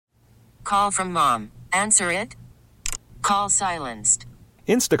Call from mom. Answer it. Call silenced.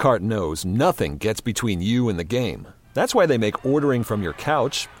 Instacart knows nothing gets between you and the game. That's why they make ordering from your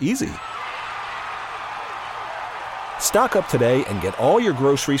couch easy. Stock up today and get all your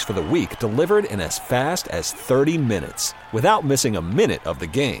groceries for the week delivered in as fast as 30 minutes without missing a minute of the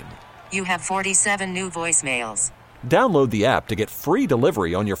game. You have 47 new voicemails. Download the app to get free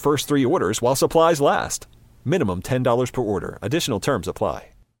delivery on your first 3 orders while supplies last. Minimum $10 per order. Additional terms apply.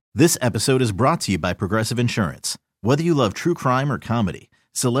 This episode is brought to you by Progressive Insurance. Whether you love true crime or comedy,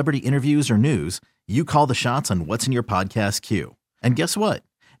 celebrity interviews or news, you call the shots on what's in your podcast queue. And guess what?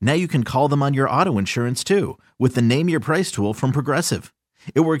 Now you can call them on your auto insurance too with the Name Your Price tool from Progressive.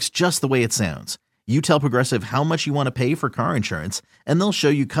 It works just the way it sounds. You tell Progressive how much you want to pay for car insurance, and they'll show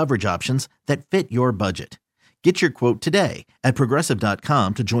you coverage options that fit your budget. Get your quote today at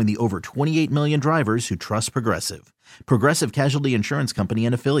Progressive.com to join the over 28 million drivers who trust Progressive. Progressive Casualty Insurance Company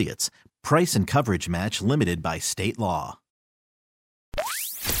and Affiliates. Price and coverage match limited by state law.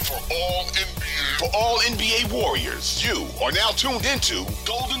 For all NBA Warriors, you are now tuned into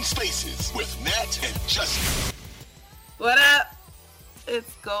Golden Spaces with Nat and Justin. What up?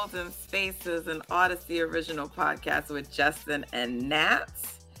 It's Golden Spaces, an Odyssey original podcast with Justin and Nat.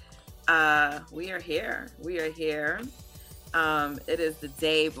 We are here. It is the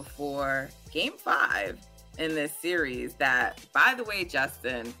day before Game 5 in this series that, by the way,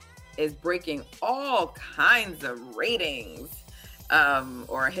 Justin, is breaking all kinds of ratings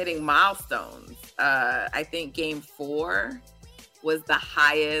or hitting milestones. I think Game 4 was the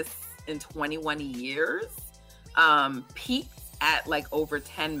highest in 21 years, peaked at like over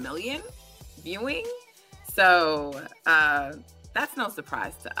 10 million viewing. So that's no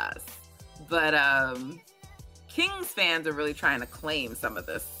surprise to us. But Kings fans are really trying to claim some of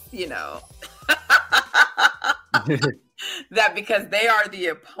this, that because they are the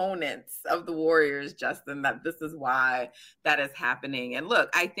opponents of the Warriors, Justin, that this is why that is happening. And look,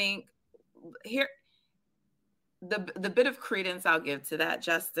 I think here, the bit of credence I'll give to that,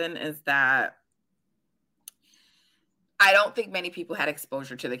 Justin, is that I don't think many people had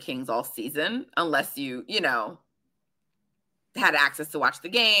exposure to the Kings all season, unless you had access to watch the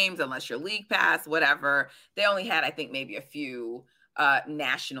games, unless your league pass, whatever. They only had, I think, maybe a few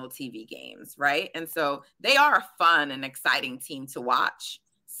national TV games, right? And so they are a fun and exciting team to watch,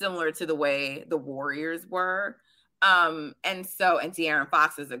 similar to the way the Warriors were. And De'Aaron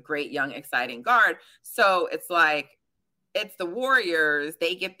Fox is a great, young, exciting guard. So it's like, it's the Warriors.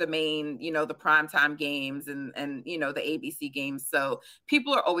 They get the main, the primetime games and the ABC games. So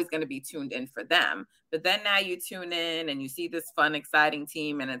people are always going to be tuned in for them. But then now you tune in and you see this fun, exciting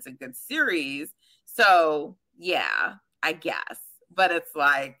team and it's a good series. So yeah, I guess. But it's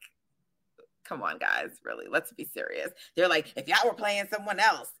like, come on, guys, really, let's be serious. They're like, if y'all were playing someone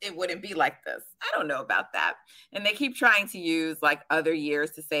else, it wouldn't be like this. I don't know about that. And they keep trying to use like other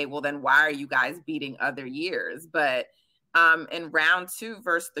years to say, well, then why are you guys beating other years? But in round 2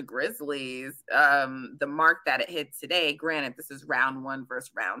 versus the Grizzlies, the mark that it hit today, granted, this is round 1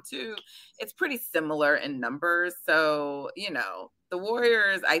 versus round 2, it's pretty similar in numbers. So, the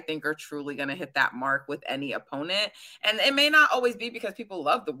Warriors, I think, are truly going to hit that mark with any opponent. And it may not always be because people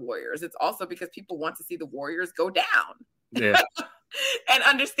love the Warriors. It's also because people want to see the Warriors go down. Yeah. And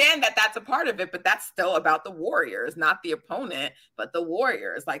understand that that's a part of it, but that's still about the Warriors, not the opponent, but the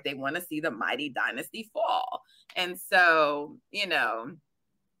Warriors. Like, they want to see the mighty dynasty fall. And so, I know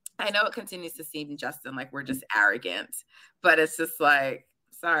it continues to seem, Justin, like we're just arrogant, but it's just like,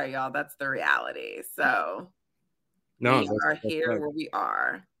 sorry, y'all, that's the reality. So we are here where we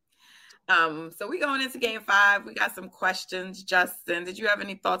are. So we going into Game 5. We got some questions. Justin, did you have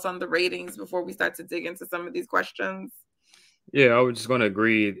any thoughts on the ratings before we start to dig into some of these questions? Yeah, I was just going to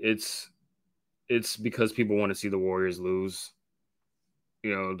agree. It's because people want to see the Warriors lose.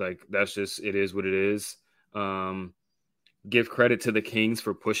 Like that's just, it is what it is. Give credit to the Kings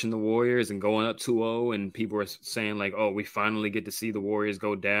for pushing the Warriors and going up 2-0, and people are saying like, oh, we finally get to see the Warriors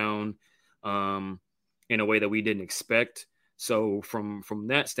go down in a way that we didn't expect. So from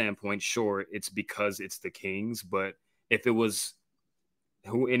that standpoint, sure, it's because it's the Kings. But if it was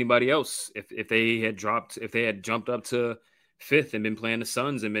anybody else, if they had jumped up to 5th and been playing the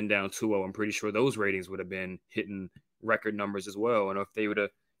Suns and been down 2-0, I'm pretty sure those ratings would have been hitting record numbers as well. And if they would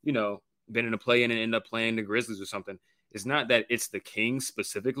have, been in a play-in and end up playing the Grizzlies or something, it's not that it's the Kings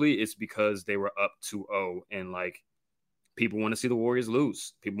specifically. It's because they were up 2-0 and like people want to see the Warriors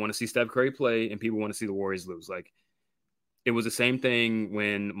lose. People want to see Steph Curry play and people want to see the Warriors lose. Like, it was the same thing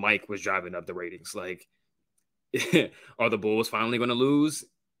when Mike was driving up the ratings. Like, are the Bulls finally going to lose?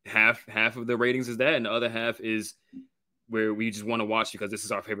 Half of the ratings is that, and the other half is where we just want to watch because this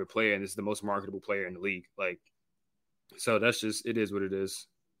is our favorite player and this is the most marketable player in the league. Like, so that's just, it is what it is.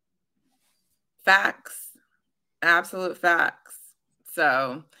 Facts. Absolute facts.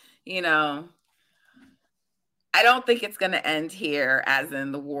 So, you know, I don't think it's going to end here, as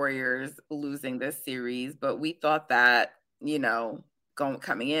in the Warriors losing this series, but we thought that, you know,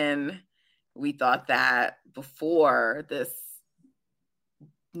 coming in, we thought that before this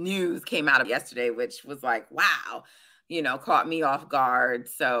news came out of yesterday, which was like, wow, you know, caught me off guard.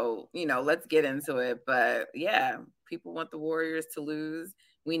 So, you know, let's get into it. But yeah, people want the Warriors to lose.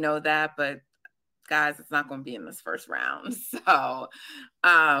 We know that, but guys, it's not going to be in this first round. So,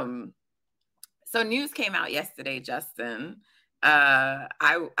 so news came out yesterday, Justin. I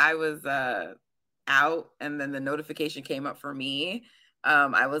was out, and then the notification came up for me.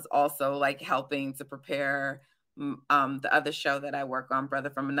 I was also like helping to prepare the other show that I work on, Brother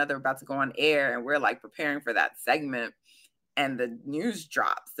from Another, about to go on air, and we're like preparing for that segment. And the news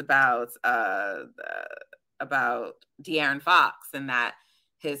drops about De'Aaron Fox, and that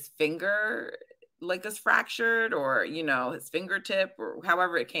his finger like is fractured, or, you know, his fingertip, or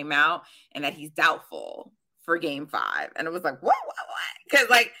however it came out, and that he's doubtful for Game 5. And it was like, what? Because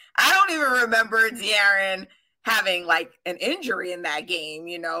like, I don't even remember De'Aaron having like an injury in that game,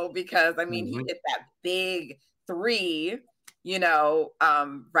 you know, because I mean, he hit that big 3, you know,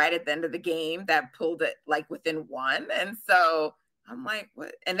 right at the end of the game that pulled it like within 1. And so I'm like,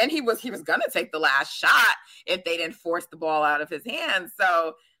 what? And then he was going to take the last shot if they didn't force the ball out of his hands.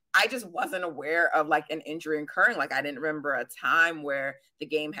 So I just wasn't aware of like an injury occurring. Like, I didn't remember a time where the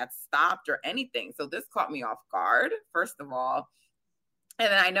game had stopped or anything. So this caught me off guard, first of all.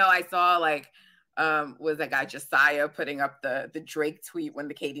 And then I know I saw like, was that guy Josiah putting up the Drake tweet when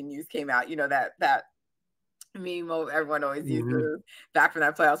the KD news came out, you know, that meme everyone always uses back from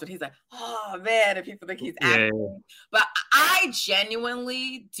that playoffs, when he's like, oh man, and people think he's acting. Yeah. But I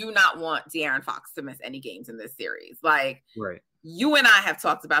genuinely do not want De'Aaron Fox to miss any games in this series. Like, right. You and I have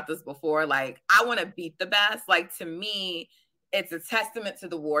talked about this before. Like, I want to beat the best. Like, to me, it's a testament to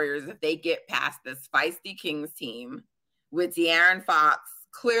the Warriors if they get past this feisty Kings team with De'Aaron Fox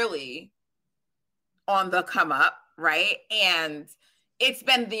clearly on the come up, right? And it's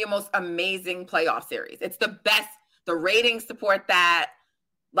been the most amazing playoff series. It's the best. The ratings support that.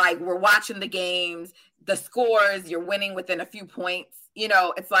 Like, we're watching the games, the scores, you're winning within a few points. You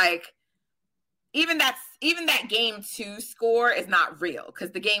know, it's like, even that Game 2 score is not real,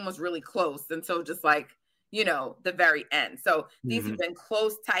 because the game was really close until just like, you know, the very end. So these have been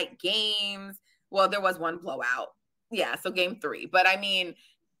close, tight games. Well, there was one blowout. Yeah, so Game 3. But I mean,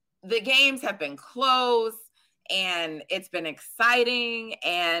 the games have been close, and it's been exciting.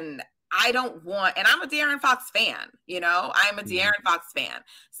 And I don't want, and I'm a De'Aaron Fox fan, you know, I'm a De'Aaron Fox fan.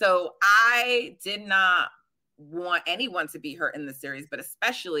 So I did not want anyone to be hurt in the series, but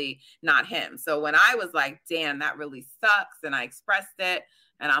especially not him. So when I was like, damn, that really sucks, and I expressed it,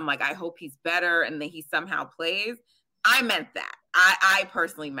 and I'm like, I hope he's better and that he somehow plays, I meant that. I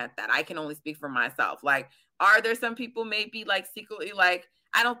personally meant that. I can only speak for myself. Like, are there some people maybe like secretly like,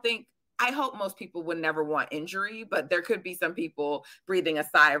 I hope most people would never want injury, but there could be some people breathing a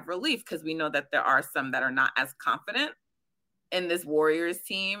sigh of relief, because we know that there are some that are not as confident in this Warriors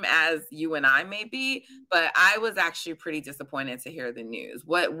team as you and I may be. But I was actually pretty disappointed to hear the news.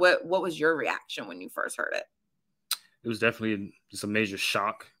 What was your reaction when you first heard it? It was definitely just a major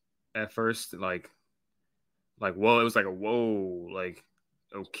shock at first. Like, whoa, it was like a whoa, like,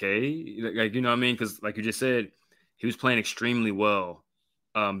 okay. Like, you know what I mean? Because like you just said, he was playing extremely well,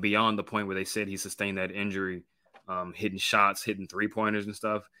 beyond the point where they said he sustained that injury, hitting shots, hitting 3-pointers and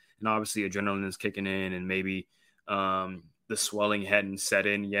stuff. And obviously adrenaline is kicking in, and maybe the swelling hadn't set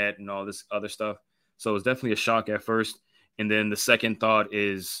in yet and all this other stuff. So it's definitely a shock at first. And then the second thought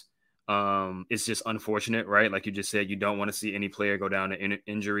is it's just unfortunate, right? Like you just said, you don't want to see any player go down to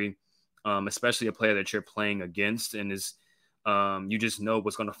injury, especially a player that you're playing against. And is you just know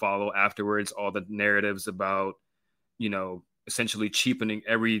what's going to follow afterwards. All the narratives about, you know, essentially cheapening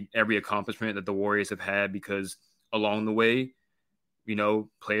every accomplishment that the Warriors have had, because along the way, you know,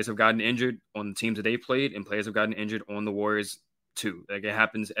 players have gotten injured on the teams that they played, and players have gotten injured on the Warriors too. Like, it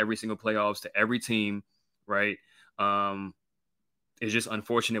happens every single playoffs to every team, right? It's just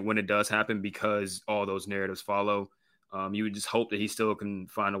unfortunate when it does happen, because all those narratives follow. You would just hope that he still can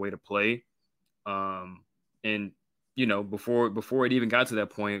find a way to play. And, you know, before it even got to that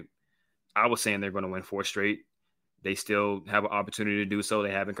point, I was saying they're going to win 4 straight. They still have an opportunity to do so.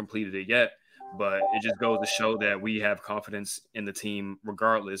 They haven't completed it yet. But it just goes to show that we have confidence in the team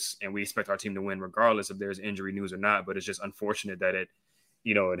regardless, and we expect our team to win regardless if there's injury news or not. But it's just unfortunate that it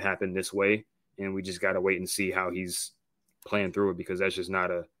happened this way, and we just got to wait and see how he's playing through it, because that's just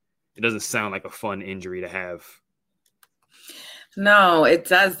it doesn't sound like a fun injury to have. No, it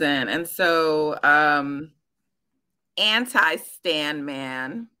doesn't. And so anti-Stan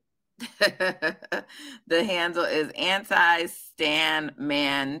Man. The handle is anti-Stan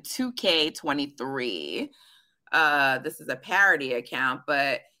Man 2K23. This is a parody account,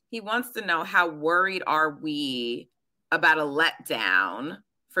 but he wants to know, how worried are we about a letdown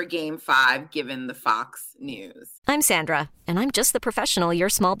for Game 5 given the Fox news? I'm Sandra, and I'm just the professional your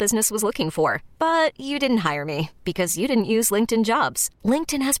small business was looking for. But you didn't hire me because you didn't use LinkedIn Jobs.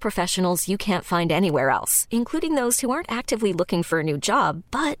 LinkedIn has professionals you can't find anywhere else, including those who aren't actively looking for a new job,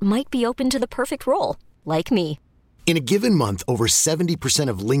 but might be open to the perfect role, like me. In a given month, over 70%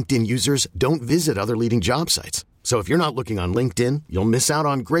 of LinkedIn users don't visit other leading job sites. So if you're not looking on LinkedIn, you'll miss out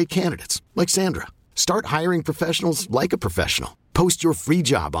on great candidates like Sandra. Start hiring professionals like a professional. Post your free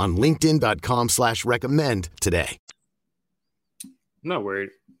job on linkedin.com/recommend today. I'm not worried.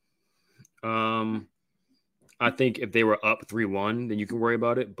 I think if they were up 3-1, then you can worry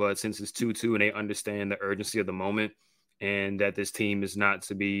about it. But since it's 2-2 and they understand the urgency of the moment and that this team is not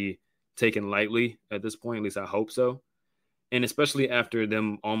to be taken lightly at this point, at least I hope so. And especially after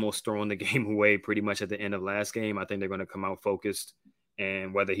them almost throwing the game away pretty much at the end of last game, I think they're going to come out focused.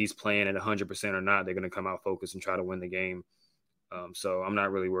 And whether he's playing at 100% or not, they're going to come out focused and try to win the game. So I'm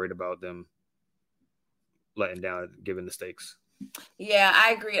not really worried about them letting down given the stakes. Yeah,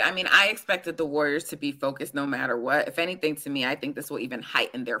 I agree. I mean, I expected the Warriors to be focused no matter what. If anything, to me, I think this will even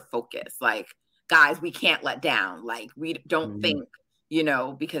heighten their focus. Like, guys, we can't let down. Like, we don't think,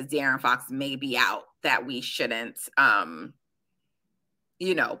 because De'Aaron Fox may be out, that we shouldn't,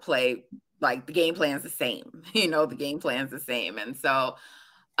 play. Like, the game plan's the same. The game plan's the same. And so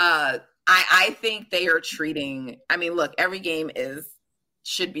I think they are treating, I mean, look, every game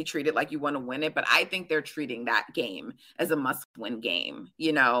should be treated like you want to win it, but I think they're treating that game as a must-win game,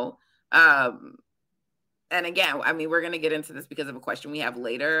 And again, I mean, we're going to get into this because of a question we have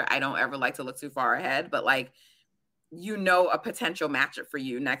later. I don't ever like to look too far ahead, but a potential matchup for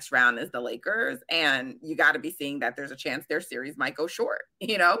you next round is the Lakers, and you got to be seeing that there's a chance their series might go short.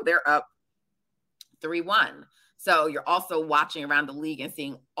 They're up 3-1. So you're also watching around the league and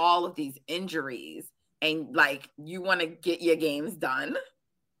seeing all of these injuries, and you want to get your games done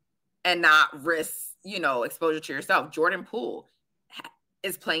and not risk, exposure to yourself. Jordan Poole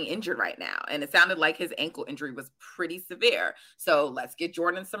is playing injured right now, and it sounded like his ankle injury was pretty severe. So let's get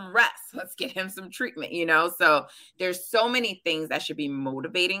Jordan some rest. Let's get him some treatment, So there's so many things that should be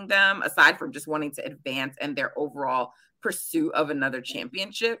motivating them, aside from just wanting to advance and their overall pursuit of another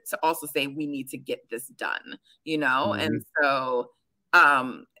championship, to also say we need to get this done, And so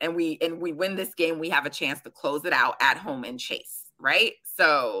and we win this game, we have a chance to close it out at home in Chase, right?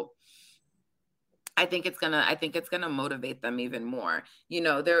 So I think it's gonna motivate them even more.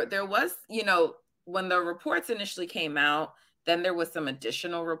 There was, when the reports initially came out, then there was some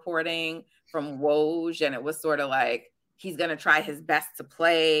additional reporting from Woj, and it was sort of like he's gonna try his best to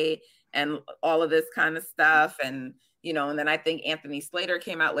play and all of this kind of stuff. And and then I think Anthony Slater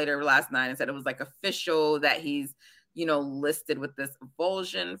came out later last night and said it was official that he's, listed with this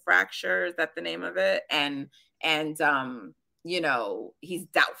avulsion fracture. Is that the name of it? And he's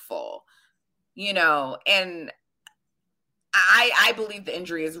doubtful, and I believe the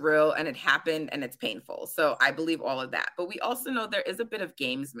injury is real and it happened and it's painful. So I believe all of that. But we also know there is a bit of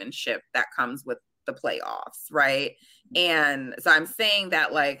gamesmanship that comes with the playoffs, right? And so I'm saying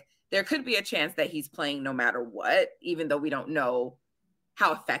that there could be a chance that he's playing no matter what, even though we don't know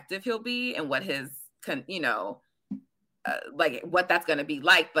how effective he'll be and what his, what that's going to be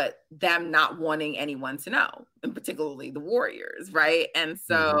like, but them not wanting anyone to know, and particularly the Warriors, right? And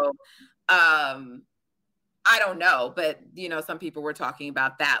so, I don't know, but, some people were talking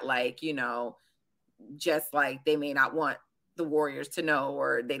about that, just they may not want the Warriors to know,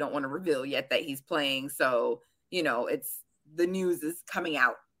 or they don't want to reveal yet that he's playing. So, it's, the news is coming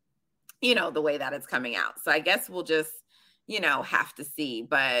out, the way that it's coming out. So I guess we'll just, have to see.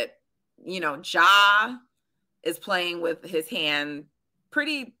 But, Ja is playing with his hand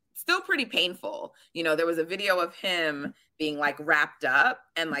still pretty painful. There was a video of him being wrapped up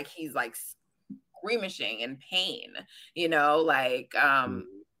and he's screaming in pain,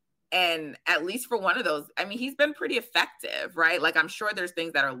 and at least for one of those, I mean, he's been pretty effective, right? I'm sure there's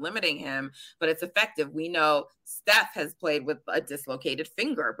things that are limiting him, but it's effective. We know Steph has played with a dislocated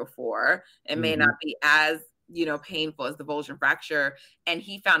finger before. It may not be as, painful as the avulsion fracture, and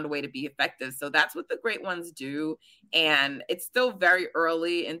he found a way to be effective. So that's what the great ones do. And it's still very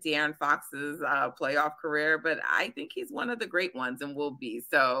early in De'Aaron Fox's playoff career, but I think he's one of the great ones and will be.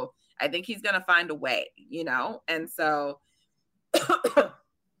 So I think he's going to find a way, and so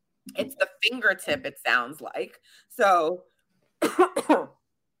It's the fingertip, it sounds like. So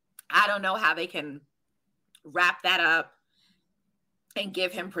I don't know how they can wrap that up and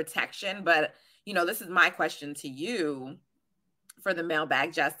give him protection. But, this is my question to you for the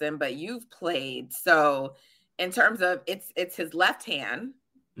mailbag, Justin, but you've played. So in terms of it's his left hand,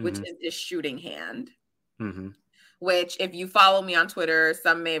 which is his shooting hand, which if you follow me on Twitter,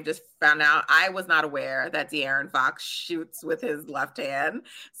 some may have just found out I was not aware that De'Aaron Fox shoots with his left hand.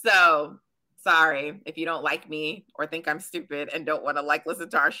 So sorry if you don't like me or think I'm stupid and don't want to listen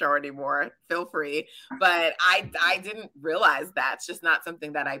to our show anymore, feel free. But I didn't realize that. It's just not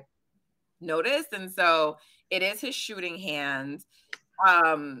something that I noticed. And so it is his shooting hand.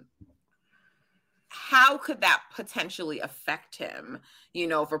 How could that potentially affect him,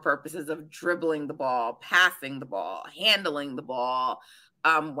 for purposes of dribbling the ball, passing the ball, handling the ball,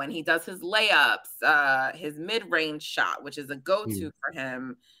 when he does his layups, his mid-range shot, which is a go-to for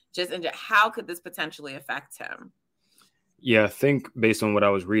him, how could this potentially affect him? Yeah, I think based on what I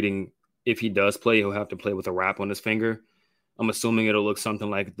was reading, if he does play, he'll have to play with a wrap on his finger. I'm assuming it'll look something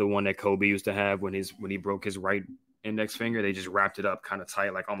like the one that Kobe used to have when he broke his right index finger. They just wrapped it up kind of tight,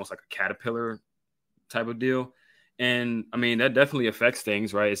 almost like a caterpillar type of deal. And I mean, that definitely affects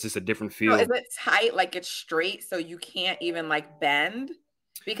things, right? It's just a different feel. So is it tight, it's straight, so you can't even bend?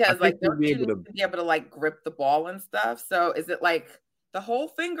 Because don't you need to be able to grip the ball and stuff? So is it the whole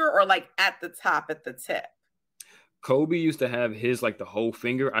finger or at the top, at the tip? Kobe used to have his the whole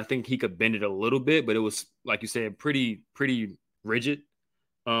finger. I think he could bend it a little bit, but it was, like you said, pretty rigid,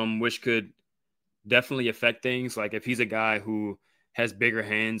 which could definitely affect things. If he's a guy who has bigger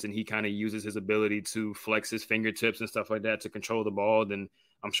hands and he kind of uses his ability to flex his fingertips and stuff like that to control the ball, then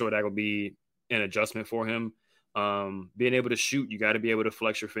I'm sure that will be an adjustment for him. Being able to shoot, you got to be able to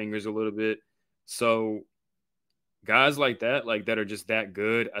flex your fingers a little bit. So guys like that are just that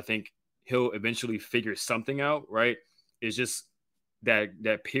good, I think he'll eventually figure something out, right? It's just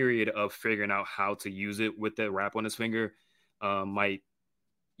that period of figuring out how to use it with that wrap on his finger might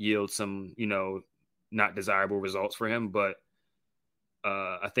yield some, not desirable results for him. But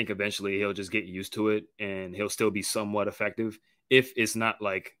I think eventually he'll just get used to it and he'll still be somewhat effective if it's not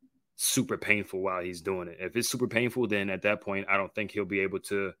super painful while he's doing it. If it's super painful, then at that point, I don't think he'll be able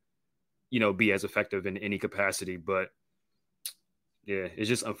to, be as effective in any capacity. But yeah, it's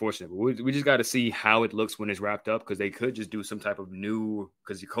just unfortunate. We just got to see how it looks when it's wrapped up, because they could just do some type of new,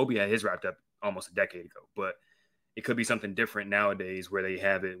 because Kobe had his wrapped up almost a decade ago, but it could be something different nowadays where they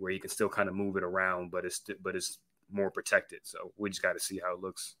have it where you can still kind of move it around, but it's more protected. So we just got to see how it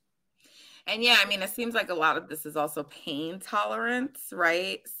looks. And yeah, I mean, it seems like a lot of this is also pain tolerance,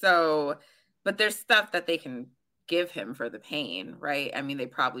 right? So, but there's stuff that they can give him for the pain, right? I mean, they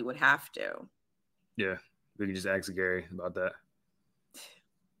probably would have to. Yeah, we can just ask Gary about that.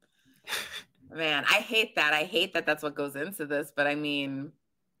 Man, I hate that. I hate that that's what goes into this. But I mean,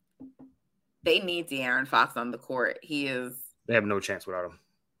 they need De'Aaron Fox on the court. They have no chance without him.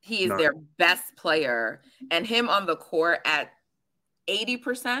 He is their best player. And him on the court at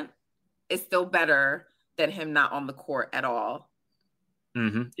 80% is still better than him not on the court at all.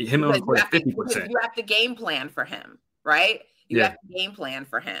 Mm-hmm. Him on the court at 50%. You have to game plan for him, right? You have to game plan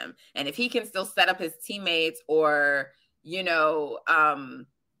for him. And if he can still set up his teammates or,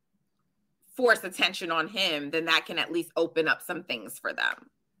 force attention on him, then that can at least open up some things for them.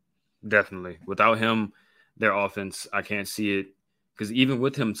 Definitely. Without him, their offense, I can't see it. Because even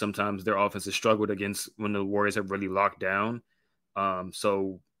with him, sometimes their offense has struggled against when the Warriors have really locked down.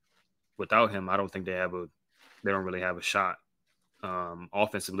 So without him, I don't think they don't really have a shot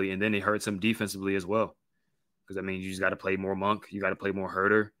offensively. And then it hurts them defensively as well. Because, I mean, you just got to play more Monk. You got to play more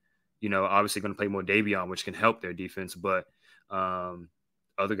Herter. Obviously going to play more Davion, which can help their defense. But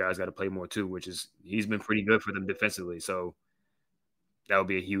other guys got to play more too, he's been pretty good for them defensively. So that would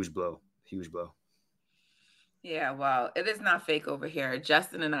be a huge blow. Huge blow. Yeah, well, it is not fake over here.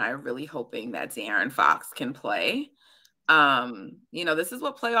 Justin and I are really hoping that De'Aaron Fox can play. This is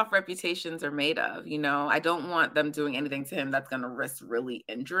what playoff reputations are made of. I don't want them doing anything to him that's going to risk really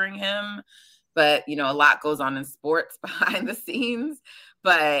injuring him. But, a lot goes on in sports behind the scenes.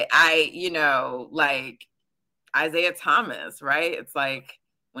 But Isaiah Thomas, right? It's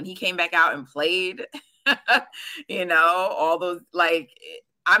when he came back out and played, all those,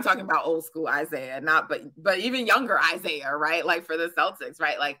 I'm talking about old school Isaiah, but even younger Isaiah, right? For the Celtics,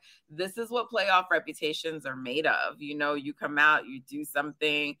 right? This is what playoff reputations are made of. You come out, you do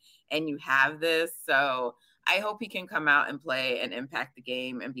something, and you have this. So I hope he can come out and play and impact the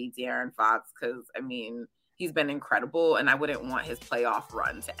game and be De'Aaron Fox, because, I mean, he's been incredible, and I wouldn't want his playoff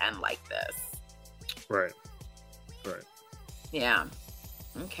run to end like this. Right. Yeah.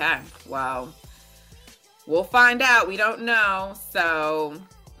 Okay. Well, we'll find out. We don't know. So,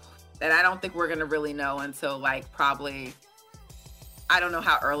 and I don't think we're going to really know until like probably, I don't know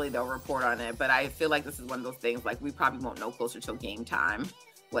how early they'll report on it, but I feel like this is one of those things like we probably won't know closer till game time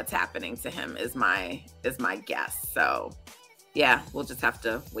what's happening to him is my guess. So, yeah, we'll just have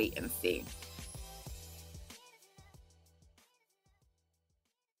to wait and see.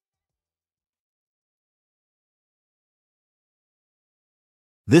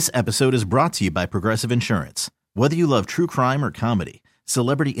 This episode is brought to you by Progressive Insurance. Whether you love true crime or comedy,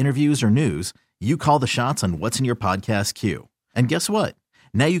 celebrity interviews or news, you call the shots on what's in your podcast queue. And guess what?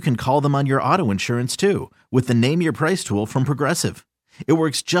 Now you can call them on your auto insurance too with the Name Your Price tool from Progressive. It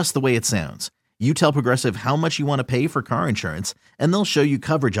works just the way it sounds. You tell Progressive how much you want to pay for car insurance, and they'll show you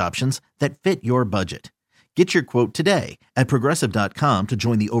coverage options that fit your budget. Get your quote today at Progressive.com to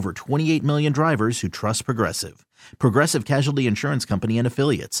join the over 28 million drivers who trust Progressive. Progressive Casualty Insurance Company and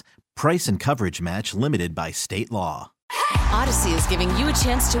Affiliates. Price and coverage match limited by state law. Odyssey is giving you a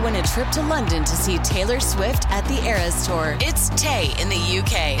chance to win a trip to London to see Taylor Swift at the Eras Tour. It's Tay in the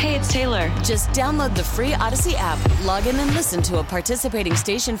UK. Hey, it's Taylor. Just download the free Odyssey app, log in and listen to a participating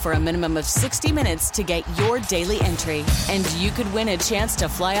station for a minimum of 60 minutes to get your daily entry. And you could win a chance to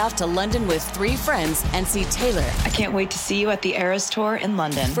fly off to London with 3 friends and see Taylor. I can't wait to see you at the Eras Tour in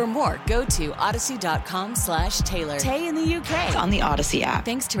London. For more, go to odyssey.com/Taylor. Tay in the UK. It's on the Odyssey app.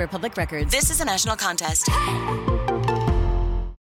 Thanks to Republic Records. This is a national contest.